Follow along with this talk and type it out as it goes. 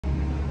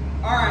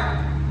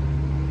Alright,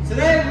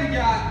 today we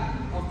got,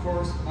 of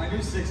course, my new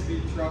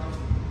 6-speed truck.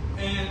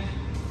 And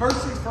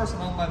first things first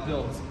on all my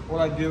builds,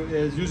 what I do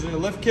is usually a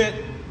lift kit,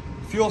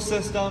 fuel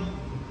system,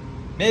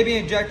 maybe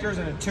injectors,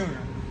 and a tuner.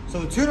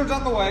 So the tuner's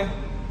on the way,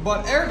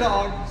 but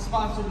AirDog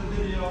sponsored the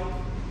video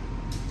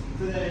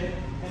today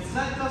and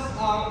sent us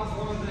out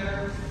one of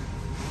their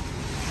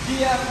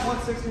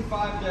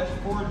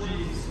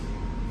DF165-4Gs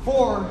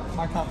for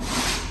my Cummins.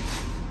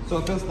 So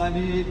it fits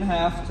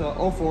 98.5 to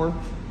 04,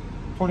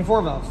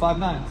 24 valves,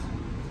 5.9s.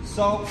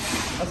 So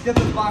let's get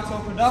this box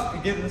opened up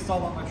and get it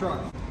installed on my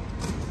truck.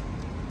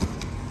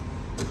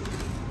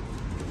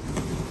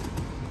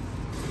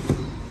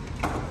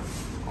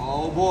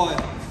 Oh boy.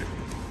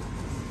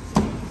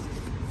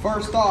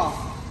 First off,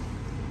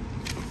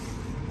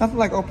 nothing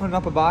like opening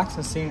up a box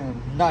and seeing a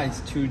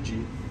nice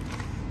 2G.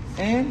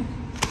 And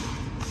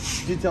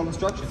detailed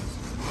instructions.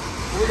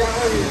 What we got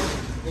right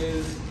here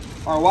is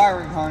our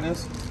wiring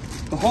harness.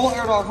 The whole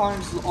AirDog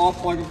harness is all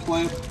plug and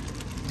play.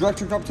 Direct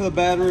hook up to the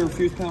battery or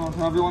fuse panel,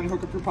 however you want to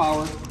hook up your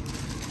power.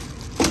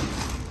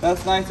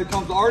 That's nice. It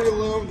comes already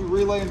loomed,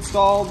 relay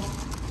installed,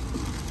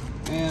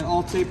 and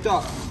all taped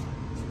up.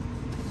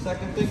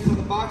 Second thing in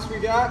the box we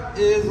got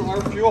is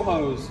our fuel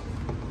hose.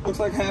 Looks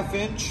like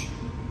half-inch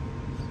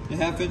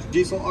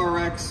diesel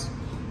RX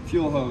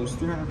fuel hose,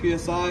 300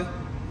 PSI.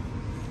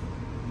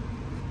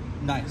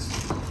 Nice.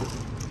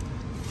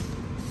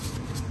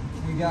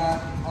 We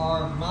got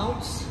our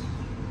mounts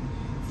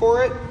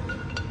for it,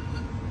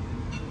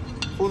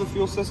 for the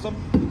fuel system,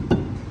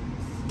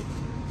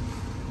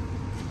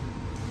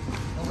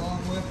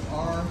 along with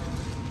our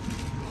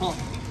pump.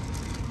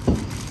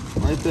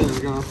 Right there, we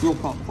got our fuel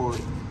pump for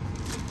it.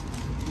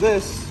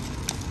 This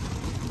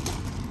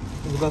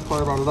is the best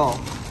part about it all.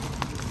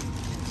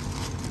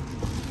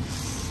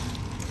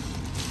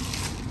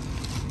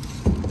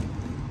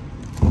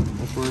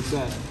 That's where it's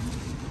at.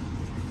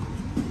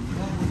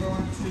 Then we're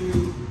going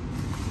to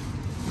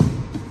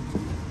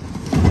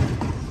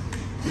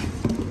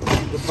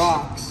the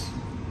box.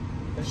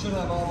 It should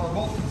have all of our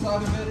bolts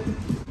inside of it.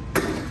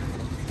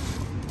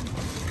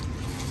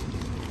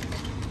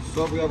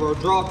 So we have our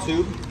draw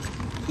tube.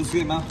 This is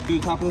going to mount to the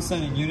top of the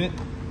sending unit.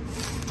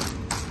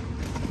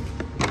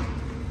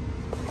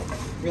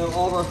 We have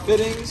all of our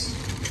fittings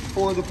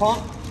for the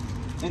pump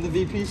and the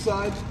VP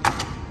side.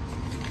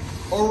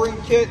 O-ring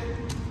kit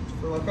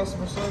for our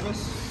customer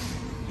service.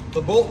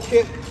 The bolt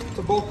kit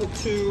to bolt it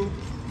to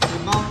the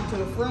mount to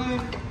the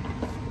frame.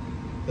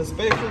 The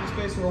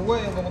spacer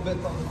away a little bit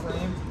from the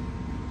frame.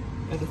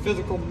 And the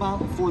physical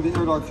mount for the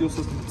AirDog fuel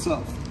system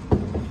itself. So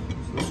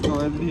let's go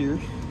right in here.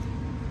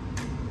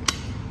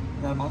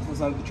 Got to mount to the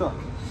side of the truck.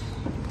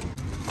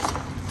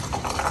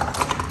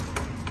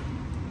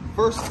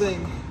 First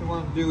thing we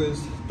want to do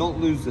is don't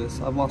lose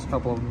this. I've lost a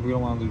couple of them. We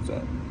don't want to lose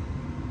that.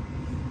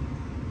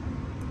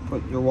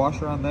 Put your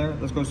washer on there.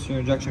 This goes to your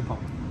injection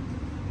pump.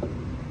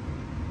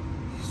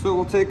 So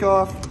we'll take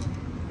off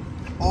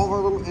all of our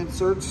little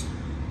inserts.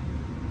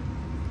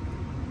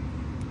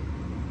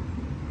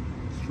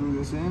 Screw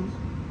this in.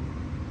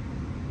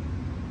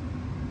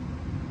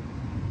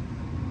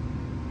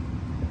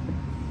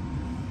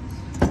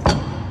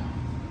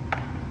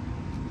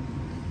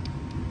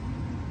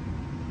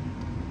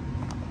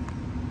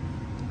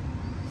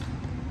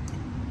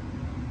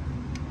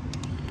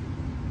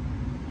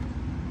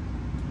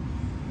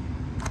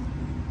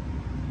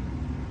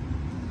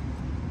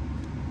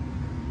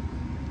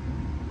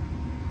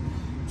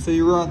 So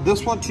you run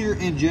this one to your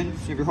engine,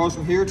 so you have your hose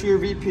from here to your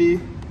VP,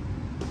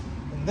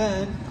 and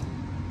then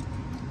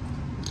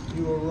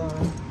you will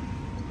run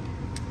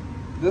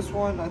this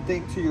one, I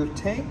think, to your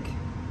tank,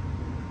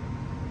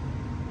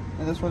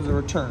 and this one's a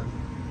return.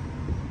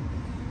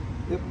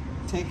 Yep,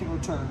 tank and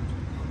return.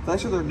 It's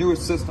actually their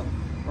newest system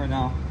right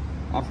now.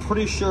 I'm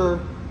pretty sure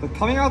they're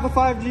coming out with the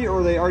 5G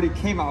or they already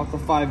came out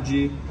with the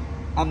 5G.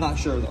 I'm not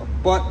sure though,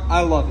 but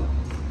I love it.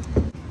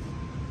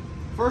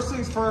 First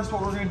things first,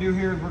 what we're going to do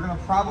here is we're going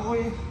to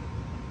probably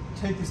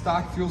take the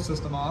stock fuel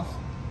system off,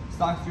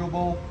 stock fuel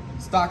bowl,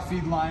 stock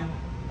feed line,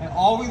 and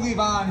all we leave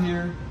on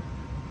here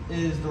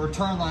is the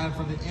return line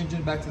from the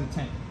engine back to the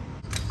tank.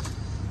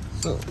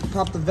 So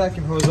pop the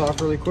vacuum hose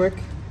off really quick.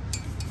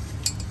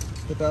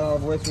 Get that out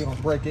of the way so we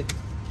don't break it.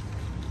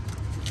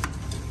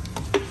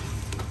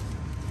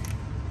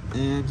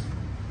 And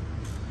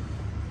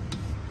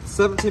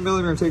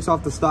 17mm takes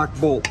off the stock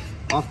bolt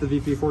off the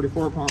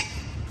VP44 pump.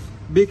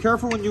 Be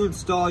careful when you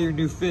install your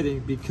new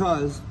fitting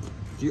because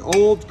the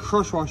old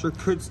crush washer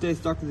could stay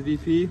stuck to the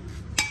VP,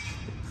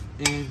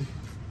 and if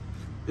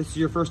this is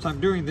your first time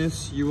doing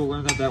this, you will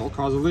learn that that will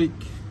cause a leak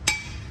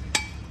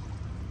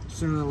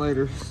sooner than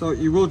later. So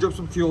you will drip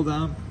some fuel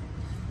down,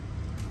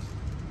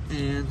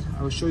 and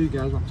I will show you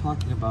guys what I'm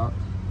talking about.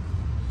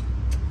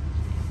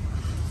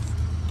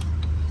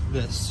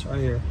 This right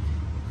here.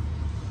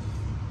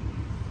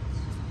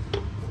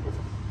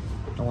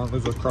 Don't want to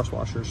lose those crush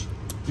washers.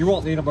 You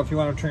won't need them, but if you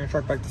want to turn your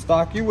truck back to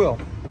stock, you will.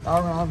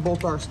 I'm going to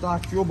unbolt our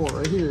stock fuel bolt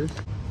right here.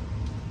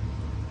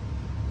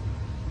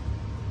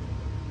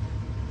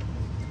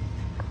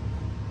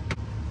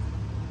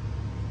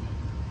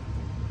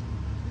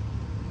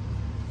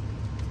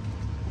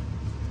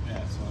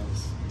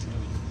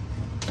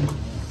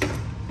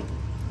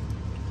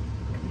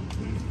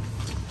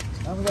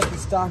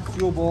 stock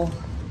fuel bowl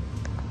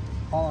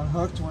all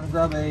unhooked. We're gonna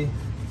grab a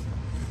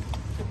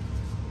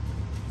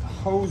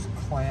hose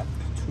clamp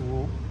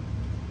tool,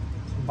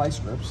 some vice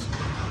grips.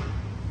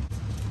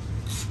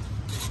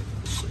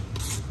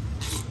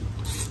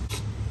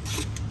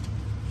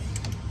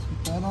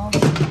 Take that off.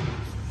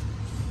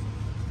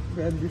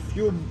 Grab your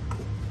fuel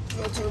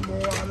filter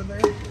bowl out of there.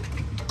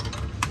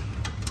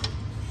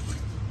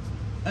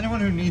 Anyone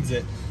who needs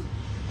it,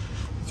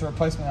 it's a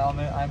replacement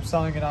element. I'm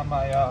selling it on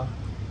my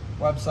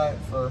website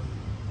for,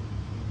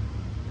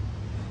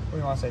 what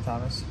do you want to say,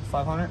 Thomas?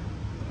 500?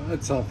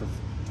 I'd sell for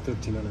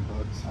 1,500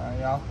 bucks. All right,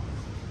 yeah, I'll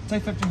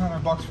take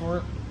 1,500 bucks for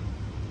it,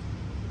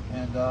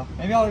 and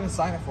maybe I'll even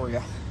sign it for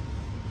you.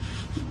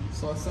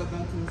 So I'll set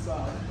that to the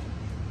side.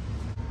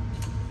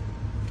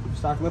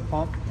 Stock lift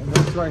pump, and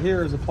this right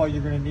here is a plug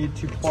you're going to need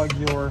to plug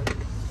your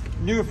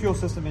new fuel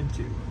system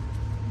into.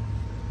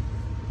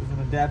 There's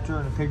an adapter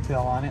and a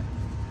pigtail on it.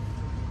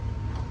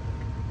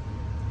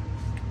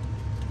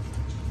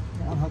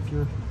 Unhook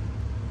your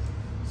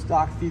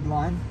stock feed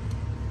line,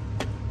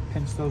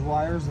 pinch those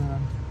wires, and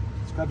then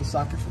let's grab the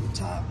socket from the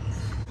top.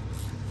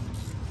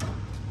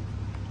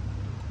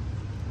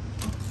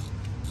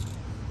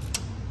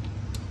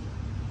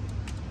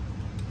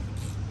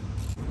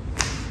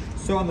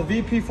 So on the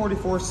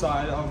VP44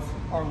 side of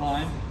our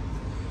line,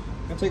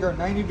 we're gonna take our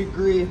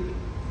 90-degree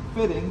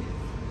fitting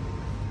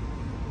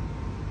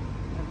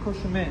and push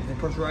them in. They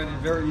push right in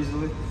very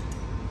easily.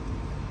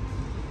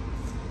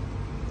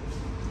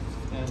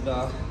 And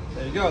there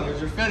you go, there's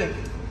your fitting.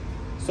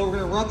 So we're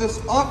gonna run this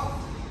up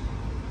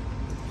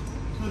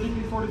to the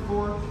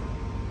VP44,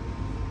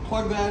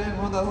 plug that in,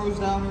 run that hose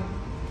down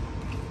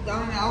and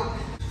out.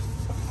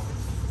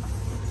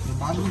 To the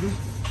bottom of the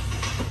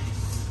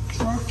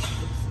truck.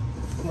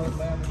 Plug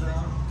that on the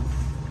ground.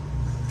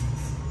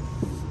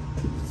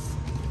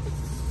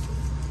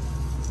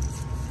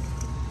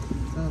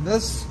 Now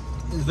this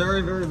is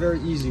very, very, very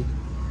easy.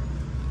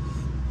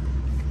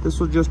 This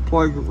will just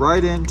plug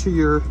right into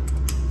your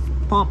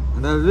pump,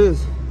 and there it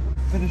is.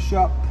 Finish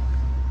up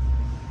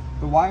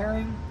the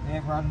wiring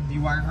and run the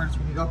wiring harness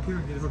when you get up here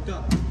and get it hooked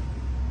up.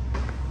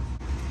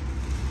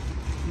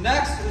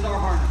 Next is our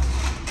harness.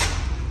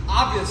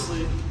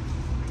 Obviously,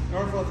 in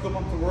order for the fuel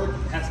pump to work,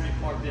 it has to be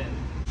plugged in.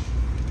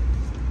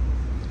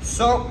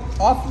 So,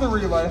 off of the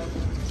relay,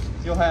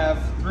 you'll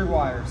have 3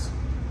 wires,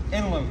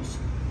 in loose.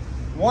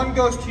 One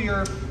goes to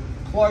your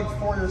plug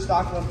for your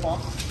stock lift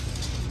pump.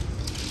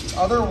 The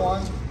other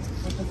one,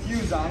 with the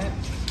fuse on it,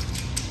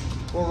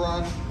 will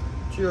run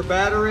to your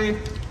battery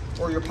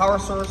or your power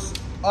source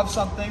of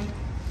something.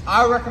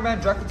 I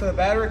recommend directly to the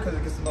battery because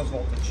it gets the most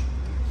voltage.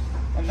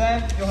 And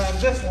then you'll have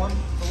this one,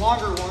 the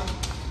longer one,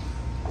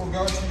 will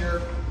go to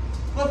your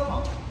lift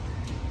pump.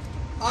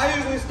 I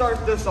usually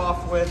start this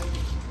off with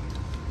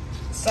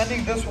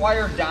sending this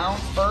wire down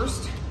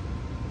first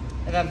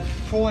and then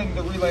pulling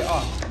the relay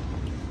up.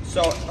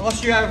 So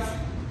unless you have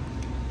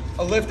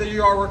a lift that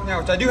you are working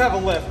out, which I do have a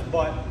lift,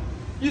 but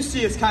you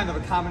see it's kind of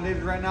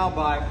accommodated right now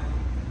by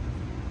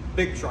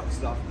big truck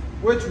stuff,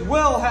 which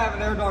will have an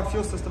AirDog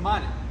fuel system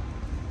on it.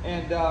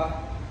 And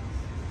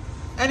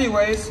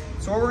anyways,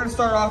 so what we're gonna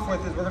start off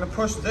with is we're gonna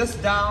push this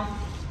down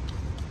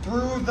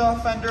through the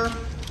fender,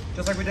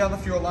 just like we did on the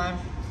fuel line.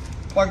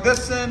 Plug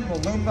this in, we'll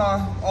loom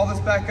all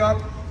this back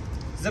up,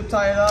 zip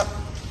tie it up,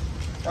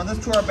 run this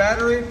to our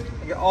battery,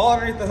 and get all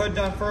underneath the hood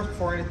done first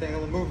before anything,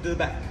 and we'll move to the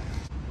back.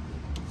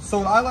 So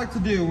what I like to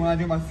do when I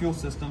do my fuel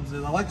systems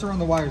is I like to run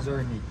the wires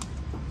very neat.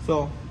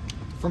 So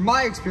from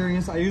my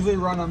experience, I usually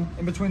run them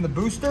in between the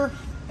booster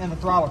and the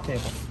throttle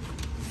cable.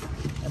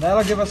 And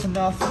that'll give us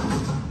enough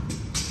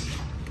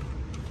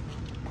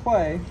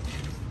play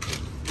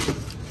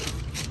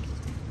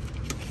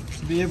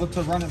to be able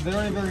to run it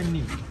very, very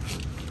neat.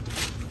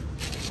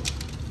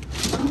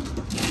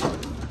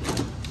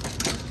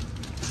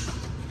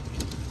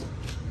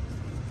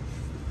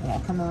 And I'll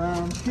come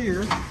around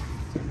here.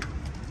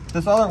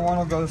 This other one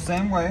will go the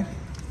same way.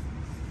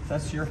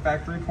 That's your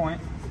factory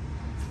point.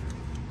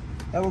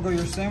 That will go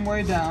your same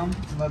way down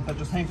and let that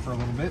just hang for a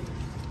little bit.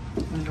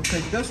 And you'll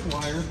take this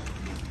wire.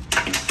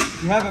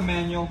 You have a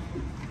manual.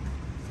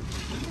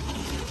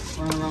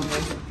 Run around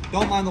this.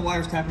 Don't mind the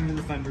wires tapping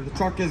into the fender. The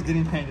truck is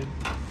getting painted.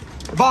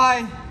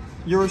 By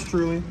yours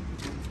truly,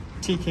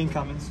 T. King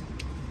Cummins.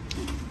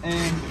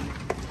 And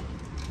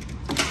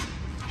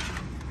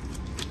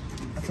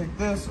I take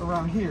this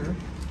around here.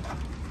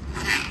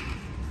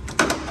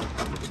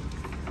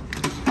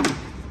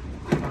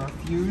 Our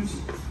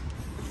fuse.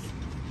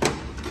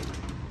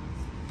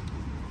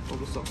 Hold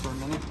this up for a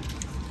minute.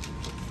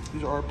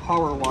 These are our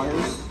power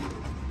wires.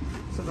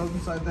 Set those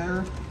inside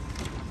there.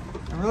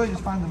 And really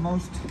just find the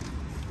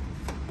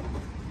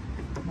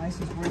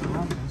nicest way to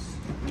run this.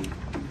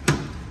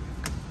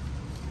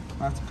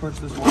 I have to push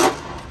this wire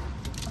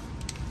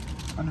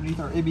underneath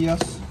our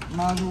ABS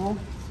module.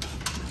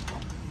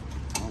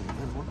 Oh,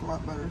 it'll work a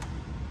lot better.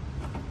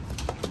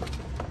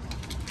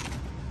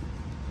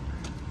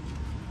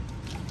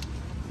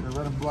 Get a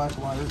red and black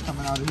wire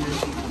coming out of here.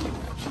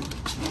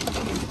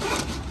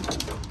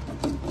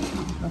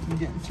 Nothing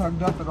getting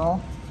tugged up at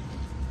all.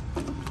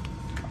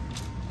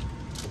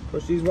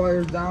 Push these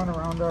wires down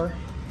around our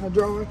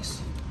hydraulics,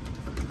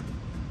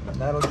 and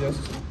that'll just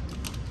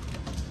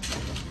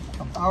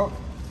come out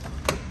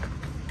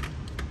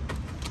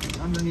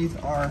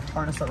underneath our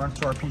harness that runs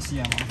to our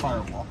PCM on the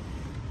firewall.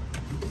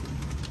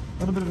 A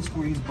little bit of a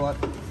squeeze, but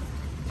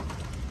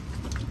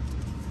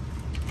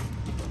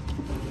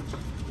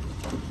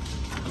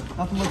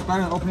nothing looks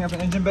better than opening up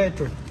an engine bay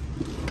to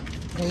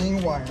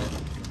hang wire.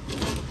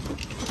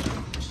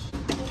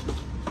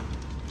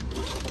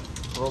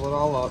 Roll it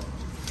all up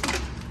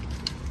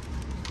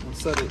and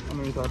set it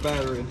underneath our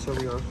battery until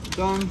we are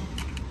done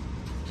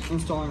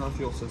installing our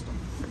fuel system.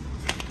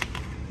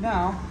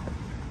 Now,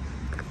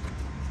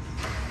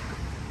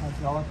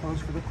 hydraulic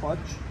hose for the clutch.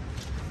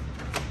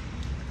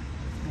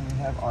 And we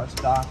have our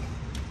stock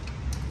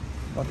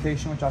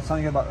location, which I was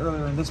telling you about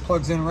earlier, and this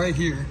plugs in right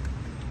here.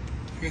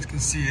 You guys can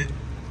see it.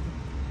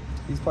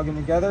 These plug in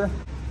together,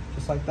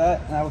 just like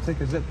that, and I will take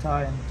a zip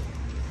tie and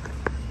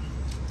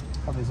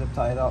probably zip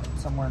tie it up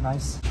somewhere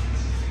nice.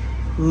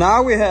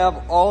 Now we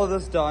have all of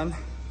this done.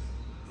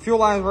 Fuel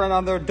lines right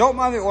on there. Don't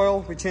mind the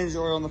oil. We changed the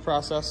oil in the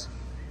process.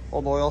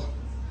 Old oil.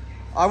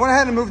 I went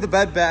ahead and moved the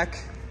bed back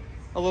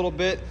a little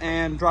bit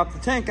and dropped the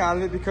tank out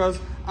of it because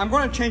I'm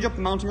going to change up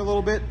the mounting a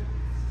little bit.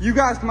 You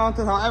guys can mount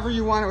it however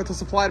you want it with the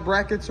supplied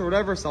brackets or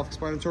whatever,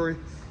 self-explanatory.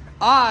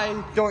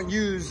 I don't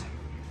use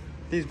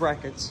these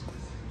brackets.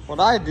 What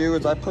I do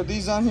is I put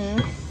these on here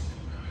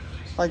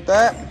like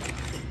that,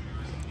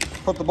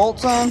 put the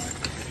bolts on,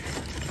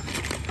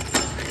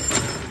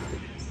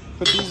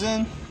 put these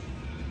in,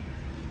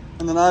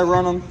 and then I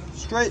run them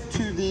straight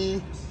to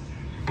the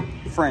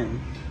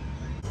frame.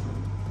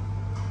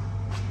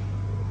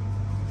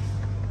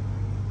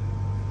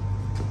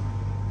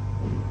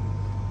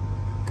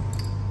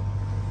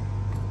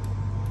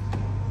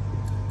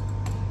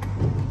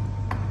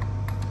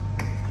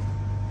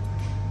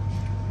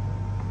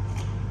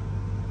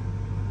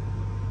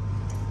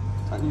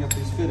 Tightening up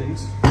these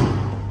fittings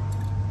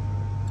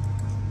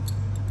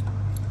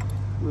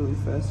really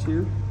fast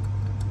here.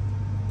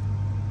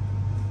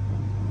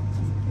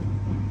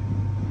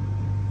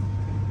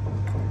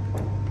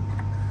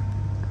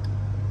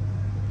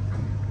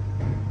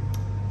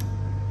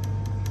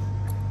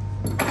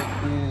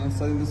 And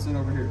setting this in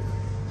over here.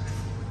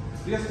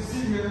 You guys can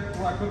see here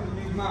where I put the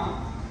new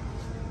mount.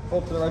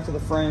 Bolted it right to the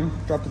frame,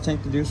 drop the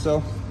tank to do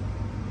so.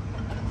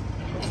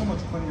 It's so much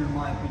cleaner in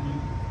my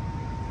opinion.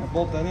 I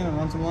bolt that in and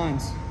run some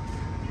lines.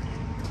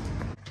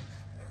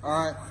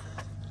 All right,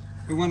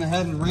 we went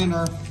ahead and ran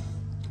our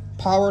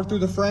power through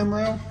the frame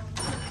rail.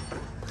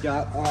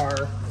 Got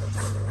our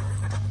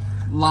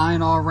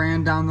line all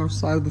ran down the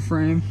side of the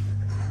frame.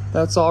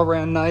 That's all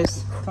ran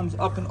nice. Comes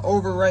up and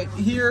over right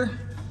here.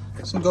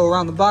 So go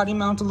around the body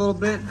mount a little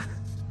bit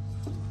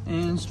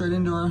and straight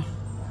into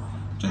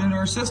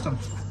our system.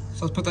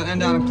 So let's put that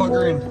end down and plug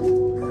her in.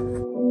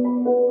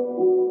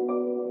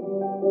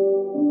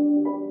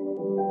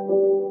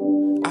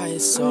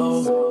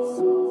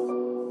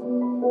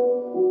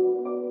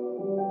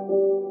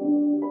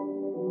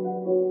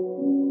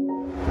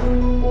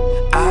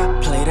 I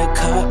played a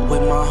cut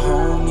with my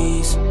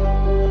homies,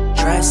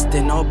 dressed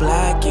in all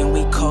black and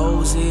we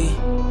cozy.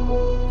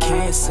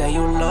 Can't say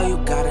you love, you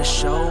gotta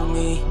show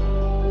me.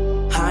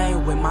 I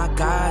ain't with my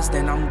guys,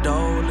 then I'm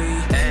dolly.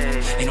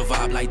 Ain't no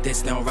vibe like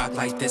this, they don't rock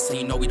like this, and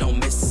you know we don't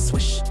miss.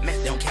 Swish,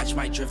 they don't catch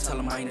my drift, tell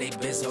them I ain't they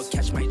biz, they'll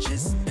catch my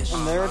gist.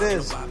 And there it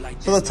is.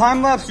 So the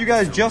time lapse you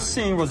guys just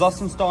seen was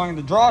us installing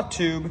the draw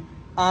tube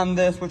on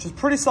this, which is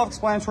pretty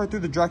self-explanatory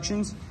through the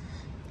directions.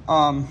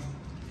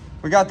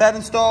 We got that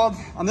installed.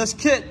 On this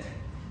kit,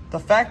 the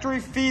factory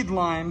feed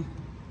line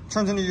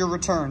turns into your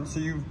return. So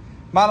you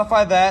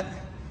modify that,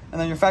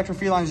 and then your factory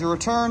feed line is your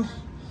return.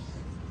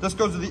 This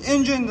goes to the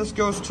engine, this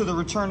goes to the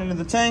return into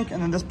the tank,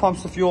 and then this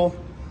pumps the fuel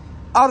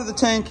out of the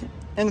tank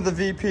into the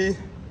VP,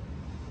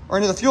 or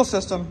into the fuel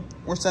system,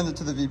 or send it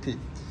to the VP.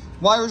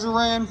 Wires are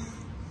ran.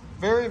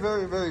 Very,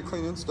 very, very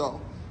clean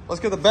install.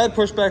 Let's get the bed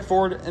pushed back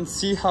forward and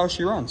see how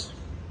she runs.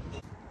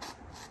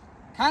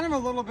 Kind of a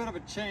little bit of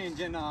a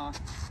change in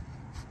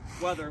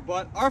weather,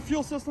 but our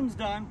fuel system's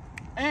done,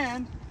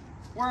 and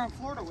we're in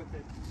Florida with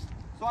it.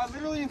 So I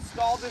literally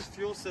installed this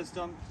fuel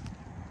system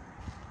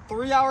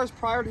 3 hours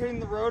prior to hitting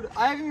the road.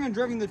 I haven't even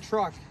driven the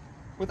truck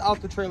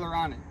without the trailer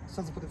on it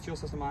since I put the fuel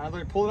system on. I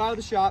literally pulled it out of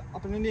the shop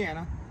up in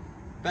Indiana,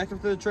 backed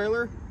up to the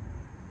trailer,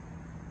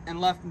 and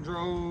left and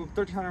drove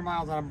 1,300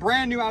 miles on a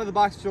brand new out of the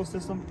box fuel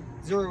system,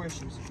 0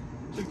 issues.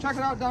 So check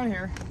it out down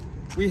here.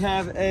 We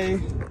have a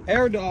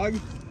AirDog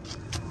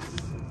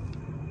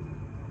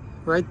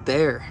right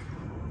there.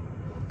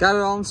 Got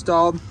it all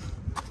installed,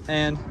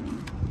 and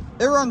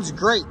it runs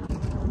great.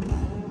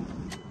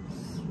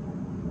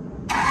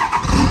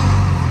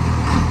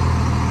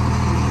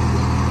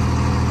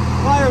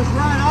 Fires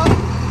right up,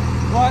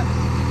 but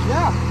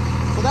yeah.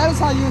 So that is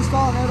how you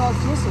install an AirDog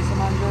fuel system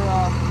on your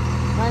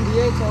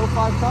 98 to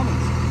 05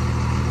 Cummins.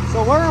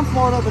 So we're in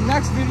Florida. The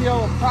next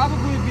video will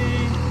probably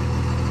be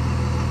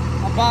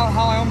about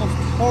how I almost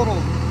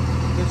totaled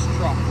this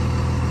truck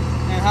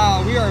and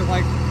how we are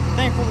like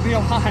thankful to be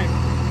alive.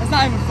 It's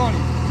not even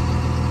funny.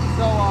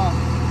 So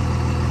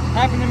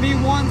Happened to me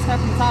once,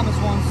 happened to Thomas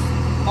once,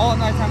 all at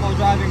nighttime while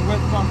driving with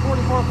a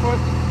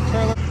 44-foot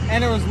trailer.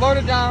 And it was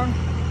loaded down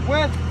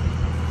with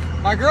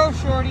my girl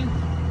Shorty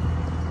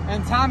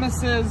and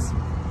Thomas's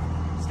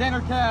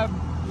standard cab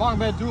long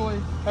bed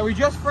dually that we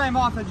just framed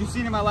off, as you've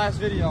seen in my last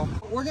video.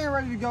 We're getting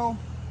ready to go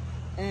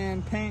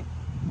and paint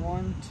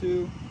 1,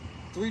 2,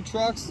 3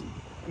 trucks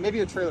and maybe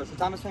a trailer. So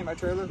Thomas paint my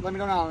trailer. Let me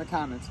know down in the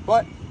comments.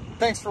 But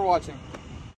thanks for watching.